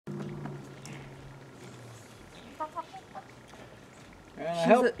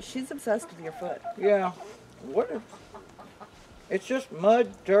And she's obsessed with your foot. Yeah. It's just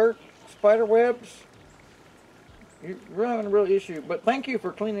mud, dirt, spider webs. You're having a real issue. But thank you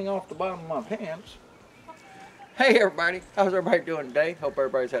for cleaning off the bottom of my pants. Hey everybody, how's everybody doing today? Hope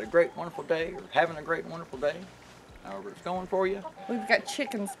everybody's had a great, wonderful day, or having a great, wonderful day, however it's going for you. We've got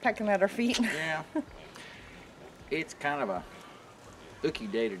chickens pecking at our feet. Yeah. It's kind of a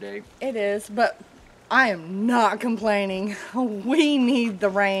ooky day today. It is, but I am not complaining. We need the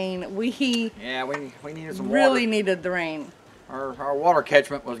rain. We needed some water. Really needed the rain. Our water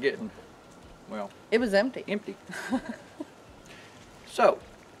catchment was getting, well, it was empty. So,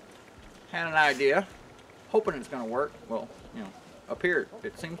 had an idea, hoping it's going to work. Well, up here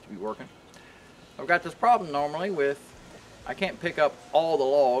it seems to be working. I've got this problem normally with, I can't pick up all the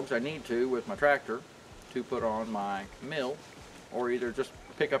logs I need to with my tractor to put on my mill, or either just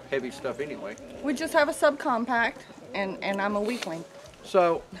pick up heavy stuff anyway. We just have a subcompact, and I'm a weakling.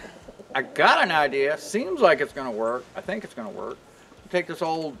 So, I got an idea. Seems like it's going to work. I think it's going to work. Take this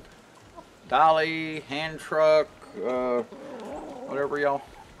old dolly, hand truck, whatever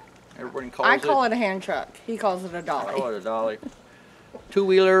everybody calls it. I call it a hand truck. He calls it a dolly. I call it a dolly.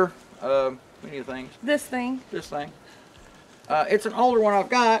 Two-wheeler, many things. This thing. It's an older one I've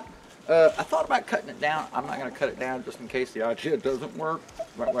got. I thought about cutting it down. I'm not going to cut it down just in case the idea doesn't work.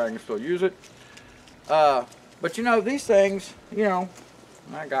 That way I can still use it. But these things,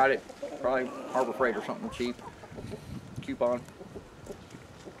 I got it. Probably Harbor Freight or something cheap. Coupon.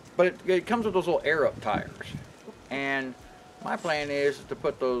 But it comes with those little air-up tires. And my plan is to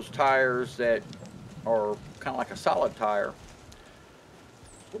put those tires that are kind of like a solid tire.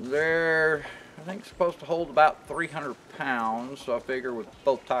 They're, I think, supposed to hold about 300 pounds. So I figure with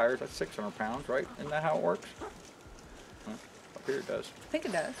both tires, that's 600 pounds, right? Isn't that how it works? Up here it does. I think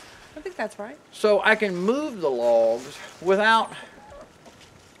it does. I think that's right. So I can move the logs without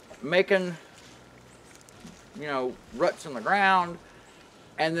making, ruts in the ground.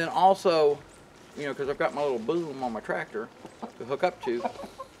 And then also, because I've got my little boom on my tractor to hook up to,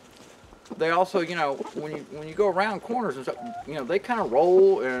 they also, when you go around corners and stuff, they kind of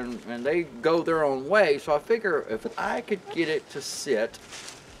roll and they go their own way. So I figure if I could get it to sit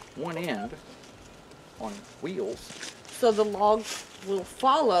one end on wheels. So the logs will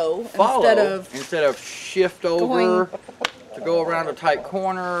follow instead of shift over to go around a tight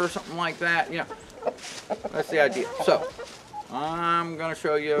corner or something like that. That's the idea. So I'm going to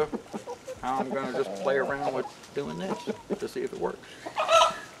show you how I'm going to just play around with doing this to see if it works.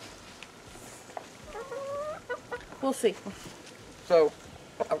 We'll see. So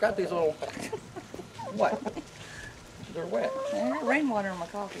I've got these little, what? They're wet. I got rainwater in my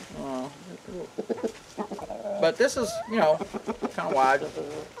coffee. Oh. But this is, kind of wide.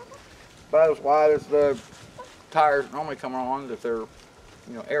 About as wide as the tires normally come on if they're,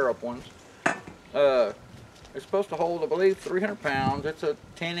 air-up ones. It's supposed to hold, I believe, 300 pounds. It's a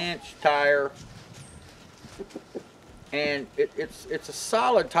 10-inch tire. And it's a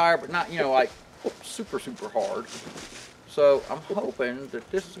solid tire, but not, like super, super hard. So I'm hoping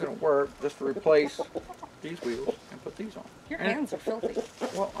that this is going to work just to replace these wheels and put these on. Your hands are filthy.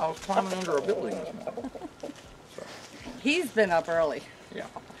 Well, I was climbing under a building this morning. So. He's been up early. Yeah.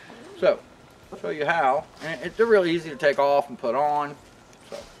 So, I'll show you how. And they're really easy to take off and put on.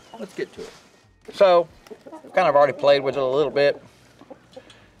 So, let's get to it. So, I've kind of already played with it a little bit.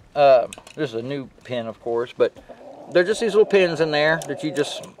 This is a new pin, of course, but they're just these little pins in there that you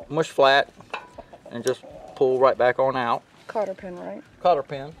just mush flat and just pull right back on out. Cotter pin, right? Cotter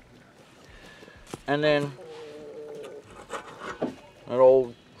pin. And then that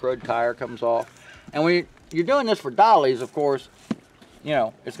old crud tire comes off. And when you're doing this for dollies, of course,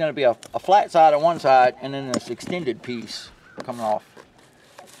 it's going to be a flat side on one side and then this extended piece coming off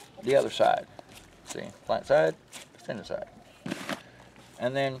the other side. See, flat side, extended side.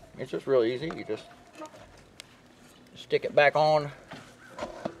 And then it's just real easy. You just stick it back on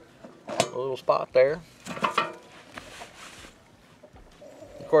a little spot there.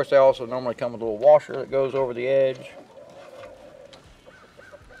 Of course, they also normally come with a little washer that goes over the edge.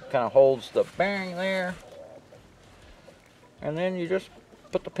 Kind of holds the bearing there. And then you just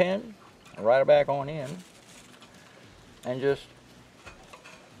put the pin right back on in and just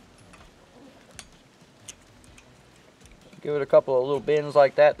give it a couple of little bends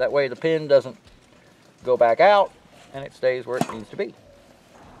like that. That way the pin doesn't go back out and it stays where it needs to be.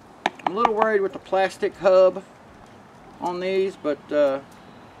 I'm a little worried with the plastic hub on these, but I'm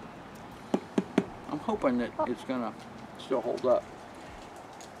hoping that it's gonna still hold up.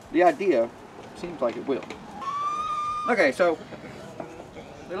 The idea seems like it will. Okay, so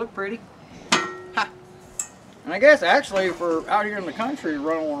they look pretty. Ha! And I guess actually for out here in the country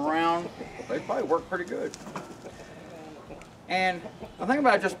running around, they probably work pretty good. And I think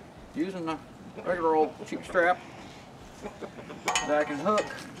about just using the regular old cheap strap that I can hook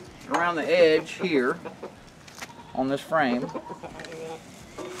around the edge here on this frame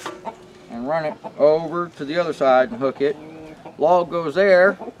and run it over to the other side and hook it. Log goes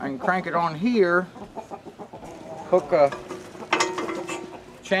there, I can crank it on here, hook a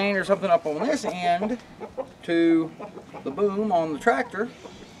chain or something up on this end to the boom on the tractor.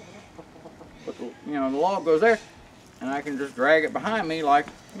 But the, you know, the log goes there, and I can just drag it behind me like,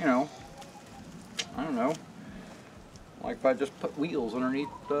 you know, I don't know, like if I just put wheels underneath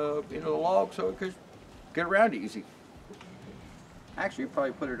the end of the log so it could get around easy. Actually,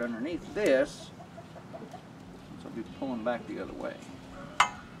 probably put it underneath this, so I'll be pulling back the other way.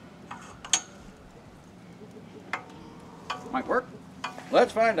 Might work.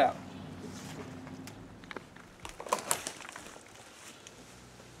 Let's find out.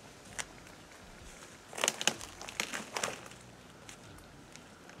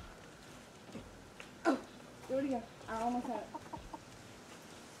 Oh, do it again. I almost had it.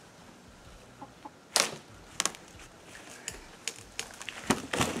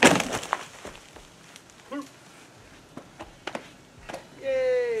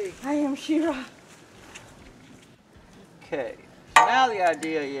 Yay! I am Shira. Okay, so now the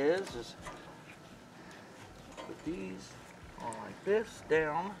idea is put these on like this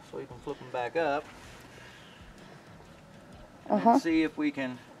down so you can flip them back up. And see if we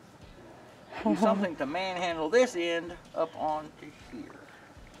can do something to manhandle this end up onto here.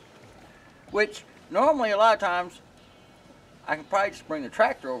 Which normally a lot of times I can probably just bring the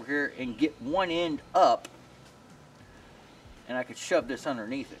tractor over here and get one end up and I could shove this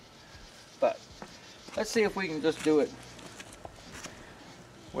underneath it. But let's see if we can just do it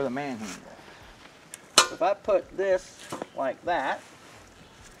with a manhandle. If I put this like that,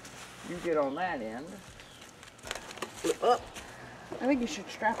 you get on that end, flip up. I think you should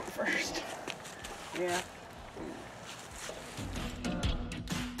strap it first. Yeah.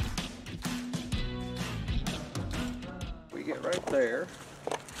 We get right there.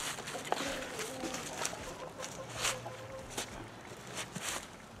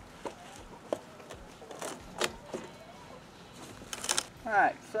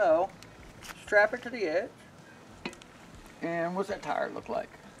 Alright, so strap it to the edge. And what's that tire look like?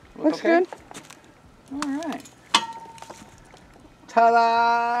 Looks okay? Good. Alright.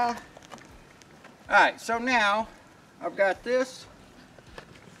 Ta-da! Alright, so now I've got this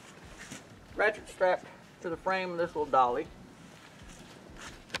ratchet strapped to the frame of this little dolly in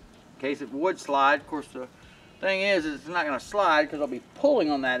case it would slide. Of course, the thing is it's not going to slide because I'll be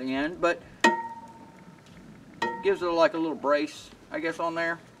pulling on that end, but it gives it like a little brace, I guess, on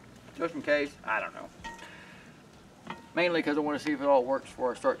there just in case. I don't know. Mainly because I want to see if it all works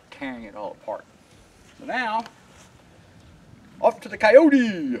before I start tearing it all apart. So now, off to the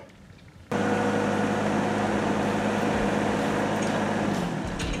coyote!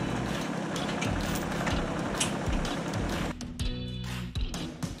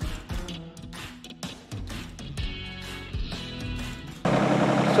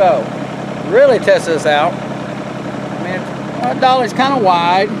 So, really test this out. I mean, my dolly's kind of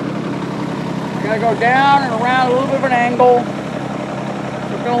wide. I gotta go down and around a little bit of an angle.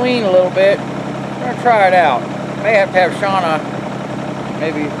 It's gonna lean a little bit. I'm gonna try it out. May have to have Shauna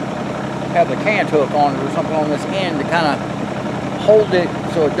maybe have the cant hook on it or something on this end to kind of hold it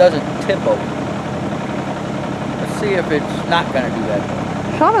so it doesn't tip over. Let's see if it's not gonna do that.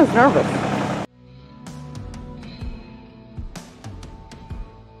 Shauna's nervous.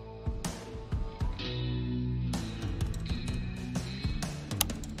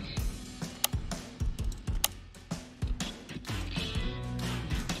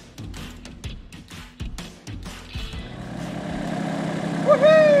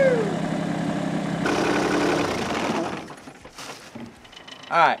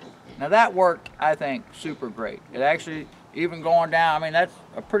 Alright, now that worked, I think, super great. It actually, even going down, I mean, that's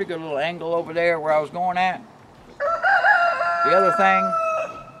a pretty good little angle over there where I was going at. The other thing,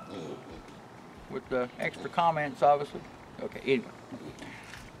 with the extra comments, obviously. Okay, anyway.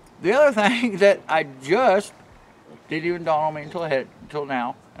 The other thing that I just didn't even dawn on me until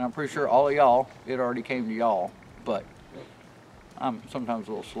now, and I'm pretty sure all of y'all, it already came to y'all, but I'm sometimes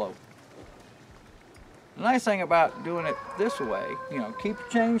a little slow. The nice thing about doing it this way, you know, keep the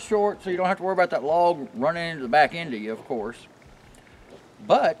chain short so you don't have to worry about that log running into the back end of you, of course.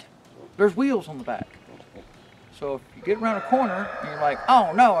 But there's wheels on the back. So if you get around a corner and you're like,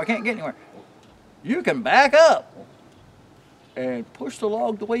 oh no, I can't get anywhere, you can back up and push the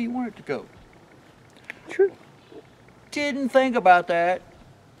log the way you want it to go. True. didn't think about that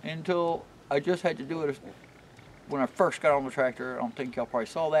until I just had to do it when I first got on the tractor. I don't think y'all probably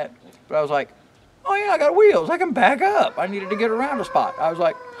saw that, but I was like, oh yeah, I got wheels, I can back up. I needed to get around a spot. I was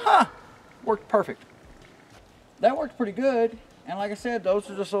like, huh, worked perfect. That worked pretty good. And like I said, those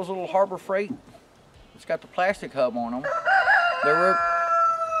are just those little Harbor Freight. It's got the plastic hub on them. They were,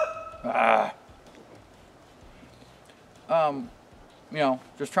 you know,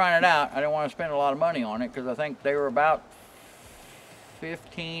 just trying it out. I didn't want to spend a lot of money on it because I think they were about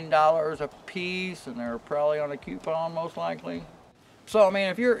 $15 a piece, and they're probably on a coupon most likely. So I mean,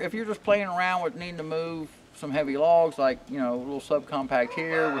 if you're just playing around with needing to move some heavy logs, like, you know, a little subcompact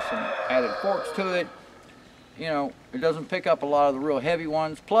here with some added forks to it, you know, it doesn't pick up a lot of the real heavy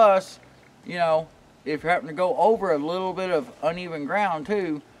ones. Plus, you know, if you're having to go over a little bit of uneven ground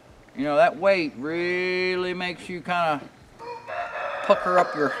too, you know, that weight really makes you kind of pucker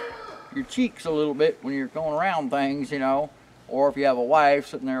up your cheeks a little bit when you're going around things, you know, or if you have a wife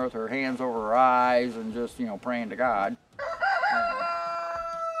sitting there with her hands over her eyes and just, you know, praying to God.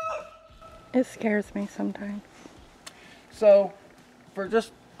 It scares me sometimes. So, for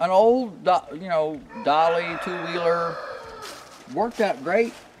just an old, you know, dolly two-wheeler, worked out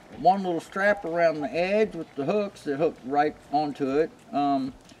great. One little strap around the edge with the hooks that hook right onto it.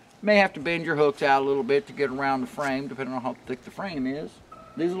 May have to bend your hooks out a little bit to get around the frame, depending on how thick the frame is.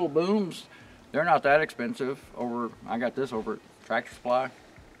 These little booms, they're not that expensive. I got this over at Tractor Supply.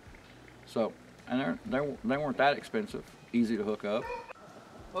 So, and they weren't that expensive. Easy to hook up.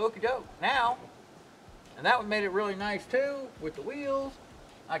 Okie doke. Now, and that one made it really nice too with the wheels.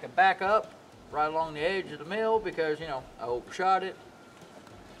 I could back up right along the edge of the mill because, you know, I overshot it.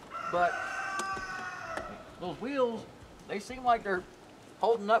 But those wheels, they seem like they're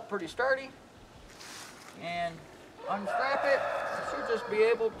holding up pretty sturdy. And unstrap it, you should just be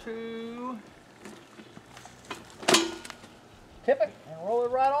able to tip it and roll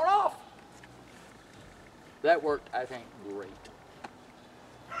it right on off. That worked, I think, great.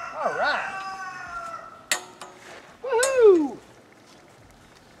 All right. Woohoo!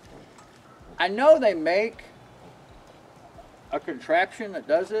 I know they make a contraption that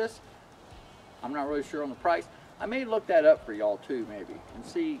does this. I'm not really sure on the price. I may look that up for y'all too, maybe, and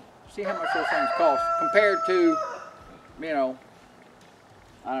see how much those things cost compared to, you know,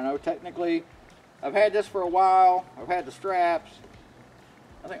 I don't know, technically, I've had this for a while. I've had the straps.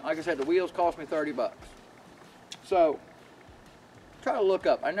 I think, like I said, the wheels cost me 30 bucks. So, try to look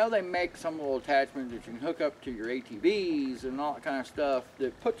up. I know they make some little attachments that you can hook up to your ATVs and all that kind of stuff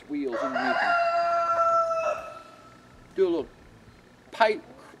that puts wheels underneath them. Do a little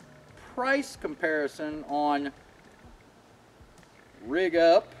price comparison on rig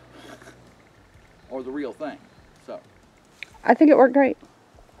up or the real thing. So, I think it worked great.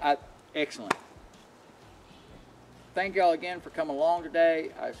 Excellent. Thank y'all again for coming along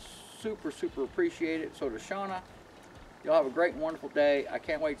today. I super appreciate it. So does Shauna. Y'all have a great and wonderful day. I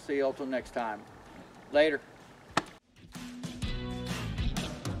can't wait to see y'all till next time. Later.